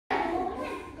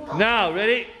Now,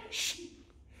 ready? Shh.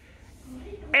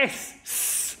 S,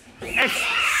 S,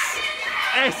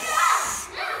 S,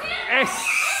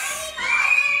 S,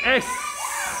 S,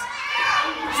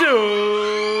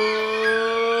 Zoop.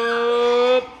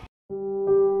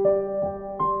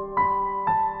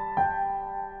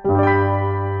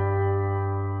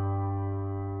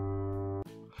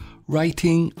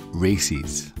 Writing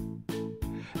races.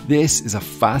 This is a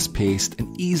fast-paced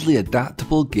and easily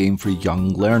adaptable game for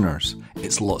young learners.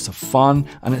 It's lots of fun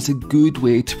and it's a good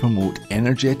way to promote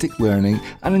energetic learning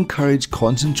and encourage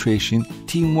concentration,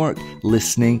 teamwork,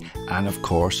 listening and of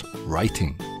course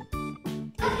writing.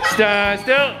 Stand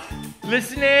still,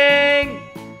 listening.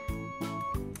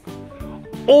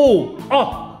 Oh,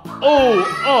 oh, oh,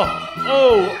 oh,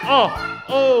 oh, oh,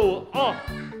 oh, oh.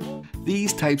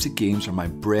 These types of games are my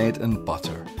bread and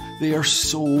butter. They are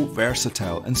so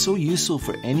versatile and so useful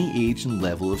for any age and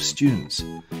level of students.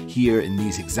 Here in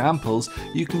these examples,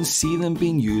 you can see them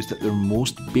being used at their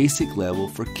most basic level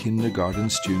for kindergarten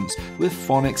students, with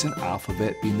phonics and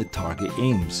alphabet being the target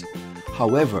aims.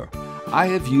 However, I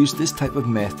have used this type of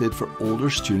method for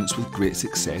older students with great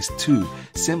success too,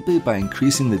 simply by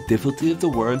increasing the difficulty of the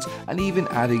words and even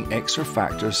adding extra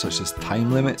factors such as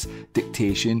time limits,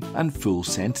 dictation and full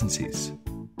sentences.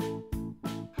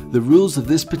 The rules of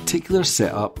this particular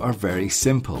setup are very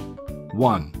simple.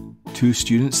 1. 2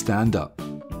 students stand up.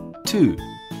 2.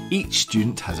 Each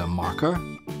student has a marker.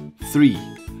 3.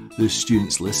 The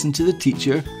students listen to the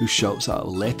teacher who shouts out a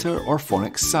letter or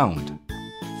phonics sound.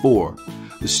 4.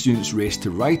 The students race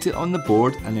to write it on the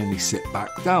board and then they sit back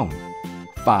down.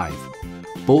 5.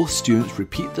 Both students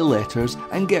repeat the letters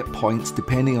and get points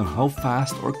depending on how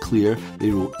fast or clear they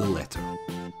wrote the letter.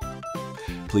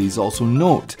 Please also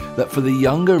note that for the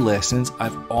younger lessons,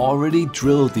 I've already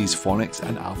drilled these phonics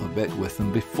and alphabet with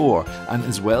them before, and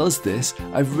as well as this,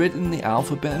 I've written the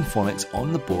alphabet and phonics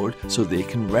on the board so they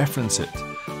can reference it.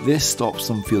 This stops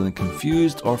them feeling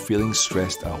confused or feeling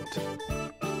stressed out.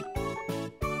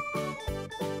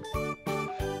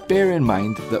 Bear in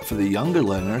mind that for the younger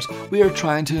learners, we are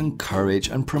trying to encourage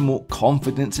and promote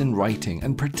confidence in writing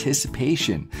and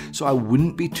participation, so I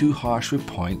wouldn't be too harsh with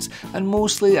points, and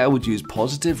mostly I would use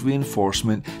positive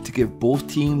reinforcement to give both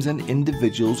teams and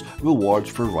individuals rewards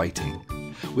for writing.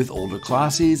 With older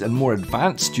classes and more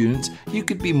advanced students, you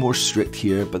could be more strict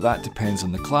here, but that depends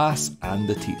on the class and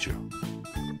the teacher.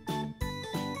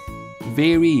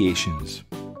 Variations.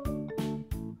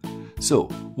 So,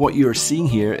 what you are seeing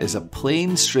here is a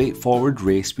plain, straightforward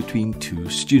race between 2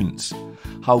 students.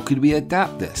 How could we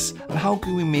adapt this, and how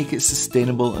can we make it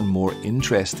sustainable and more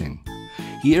interesting?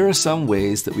 Here are some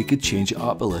ways that we could change it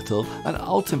up a little and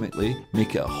ultimately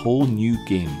make it a whole new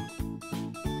game.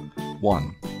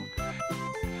 1.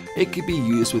 It could be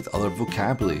used with other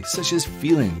vocabulary, such as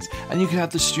feelings, and you can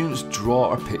have the students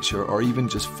draw a picture or even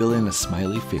just fill in a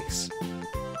smiley face.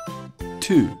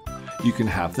 2. You can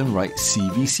have them write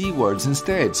CVC words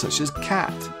instead, such as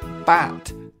cat,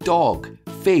 bat, dog,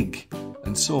 fig,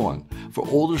 and so on. For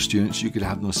older students, you could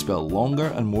have them spell longer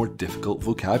and more difficult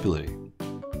vocabulary.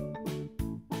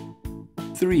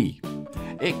 3.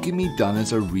 It can be done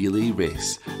as a relay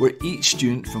race, where each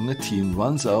student from the team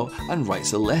runs out and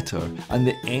writes a letter, and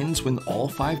it ends when all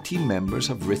 5 team members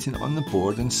have written on the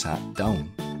board and sat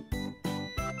down.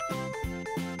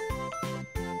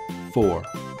 4.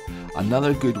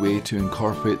 Another good way to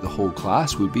incorporate the whole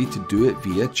class would be to do it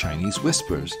via Chinese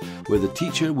whispers, where the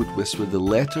teacher would whisper the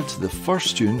letter to the first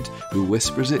student who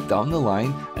whispers it down the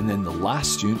line, and then the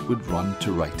last student would run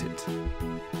to write it.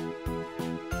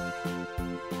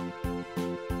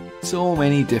 So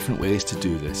many different ways to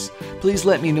do this. Please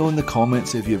let me know in the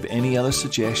comments if you have any other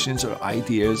suggestions or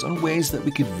ideas on ways that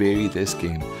we could vary this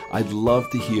game. I'd love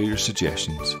to hear your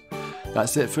suggestions.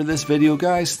 That's it for this video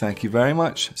guys, thank you very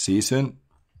much, see you soon.